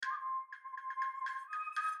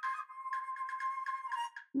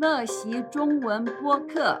乐习中文播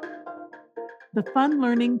客 the Fun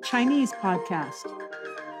Learning Chinese podcast.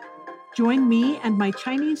 Join me and my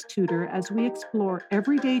Chinese tutor as we explore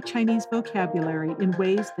everyday Chinese vocabulary in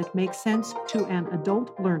ways that make sense to an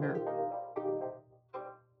adult learner.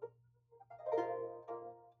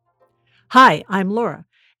 Hi, I'm Laura,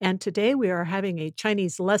 and today we are having a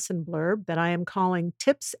Chinese lesson blurb that I am calling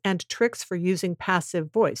Tips and Tricks for Using Passive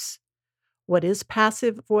Voice. What is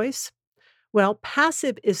passive voice? Well,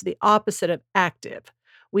 passive is the opposite of active.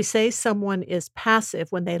 We say someone is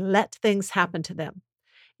passive when they let things happen to them.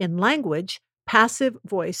 In language, passive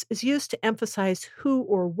voice is used to emphasize who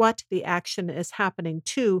or what the action is happening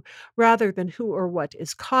to rather than who or what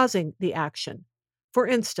is causing the action. For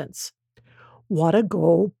instance, 我的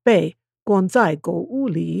狗被关在狗屋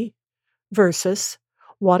里 versus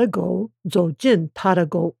我的狗走进他的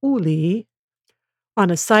狗屋里. On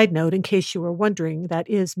a side note, in case you were wondering, that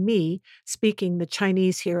is me speaking the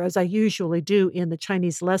Chinese here as I usually do in the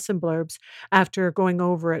Chinese lesson blurbs after going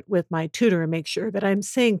over it with my tutor and make sure that I'm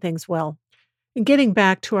saying things well. And getting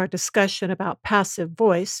back to our discussion about passive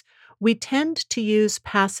voice, we tend to use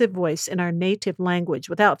passive voice in our native language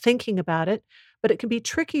without thinking about it, but it can be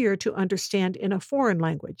trickier to understand in a foreign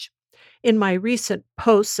language. In my recent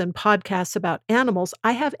posts and podcasts about animals,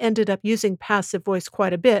 I have ended up using passive voice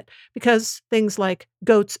quite a bit because things like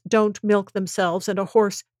goats don't milk themselves and a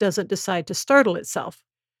horse doesn't decide to startle itself.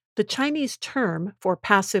 The Chinese term for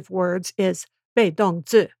passive words is 被动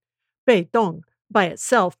字. 被动 by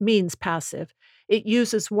itself means passive. It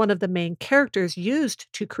uses one of the main characters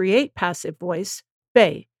used to create passive voice,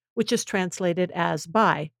 被, which is translated as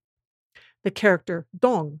by. The character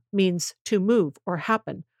dong means to move or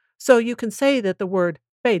happen. So you can say that the word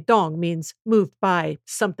被动 means moved by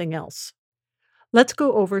something else. Let's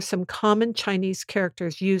go over some common Chinese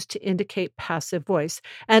characters used to indicate passive voice.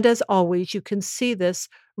 And as always, you can see this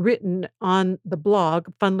written on the blog,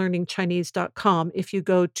 funlearningchinese.com, if you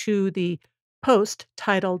go to the post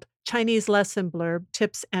titled Chinese Lesson Blurb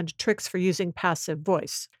Tips and Tricks for Using Passive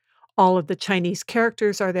Voice. All of the Chinese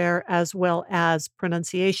characters are there, as well as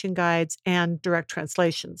pronunciation guides and direct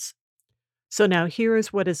translations. So now here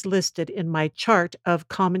is what is listed in my chart of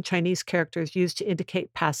common Chinese characters used to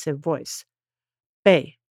indicate passive voice.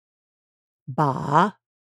 被把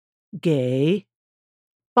给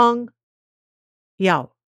帮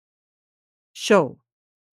要受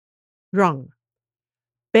让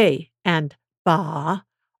被and 把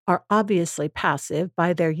are obviously passive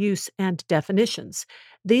by their use and definitions.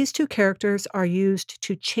 These two characters are used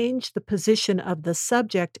to change the position of the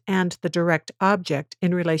subject and the direct object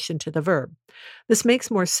in relation to the verb. This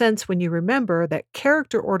makes more sense when you remember that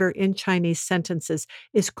character order in Chinese sentences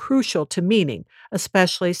is crucial to meaning,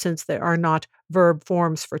 especially since there are not verb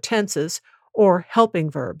forms for tenses or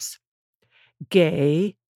helping verbs.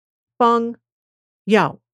 给, 帮,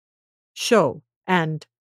 要, 受, and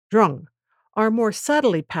让 are more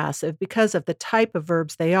subtly passive because of the type of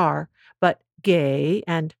verbs they are, but 给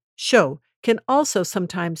and 受 can also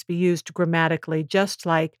sometimes be used grammatically just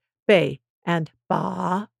like 被 and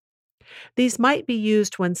把. These might be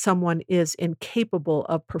used when someone is incapable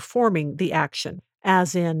of performing the action,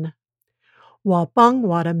 as in 我帮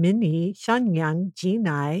我的迷你山羊挤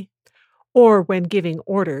奶 or when giving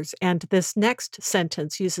orders. And this next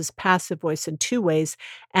sentence uses passive voice in two ways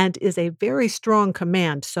and is a very strong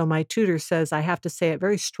command. So my tutor says I have to say it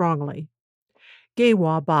very strongly. 给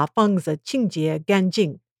我把房子清洁干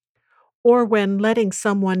净. Or when letting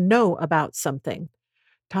someone know about something.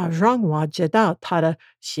 他让我知道他的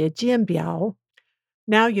时间表.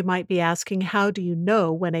 Now you might be asking, how do you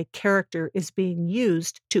know when a character is being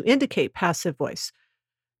used to indicate passive voice?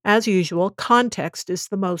 As usual, context is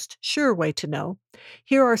the most sure way to know.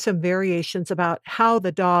 Here are some variations about how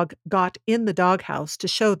the dog got in the doghouse to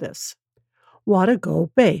show this. 我的狗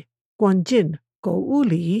被关进狗屋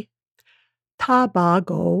里。他把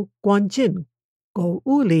狗关进狗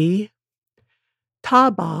屋里。他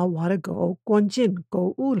把我的狗关进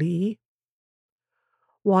狗屋里。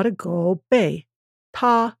我的狗被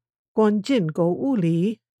他关进狗屋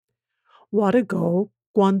里。我的狗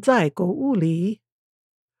关在狗屋里。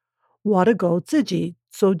我的狗自己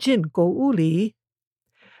走进狗屋里.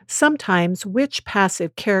 Sometimes which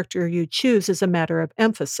passive character you choose is a matter of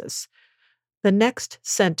emphasis. The next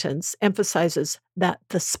sentence emphasizes that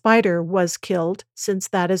the spider was killed since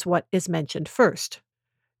that is what is mentioned first.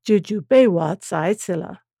 蜘蛛被我宰死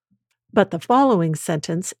了. But the following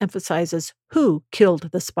sentence emphasizes who killed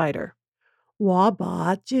the spider. 我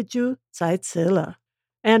把蜘蛛宰死了.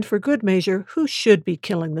 And for good measure, who should be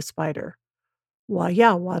killing the spider? 我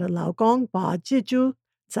要我的老公把蜘蛛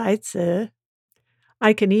宰死.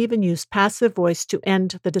 I can even use passive voice to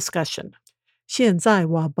end the discussion. 现在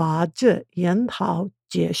我把这研讨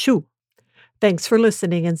结束. Thanks for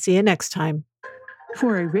listening and see you next time.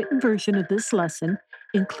 For a written version of this lesson,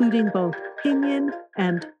 including both Pinyin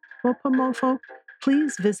and Bopomofo,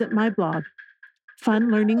 please visit my blog,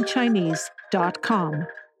 funlearningchinese.com.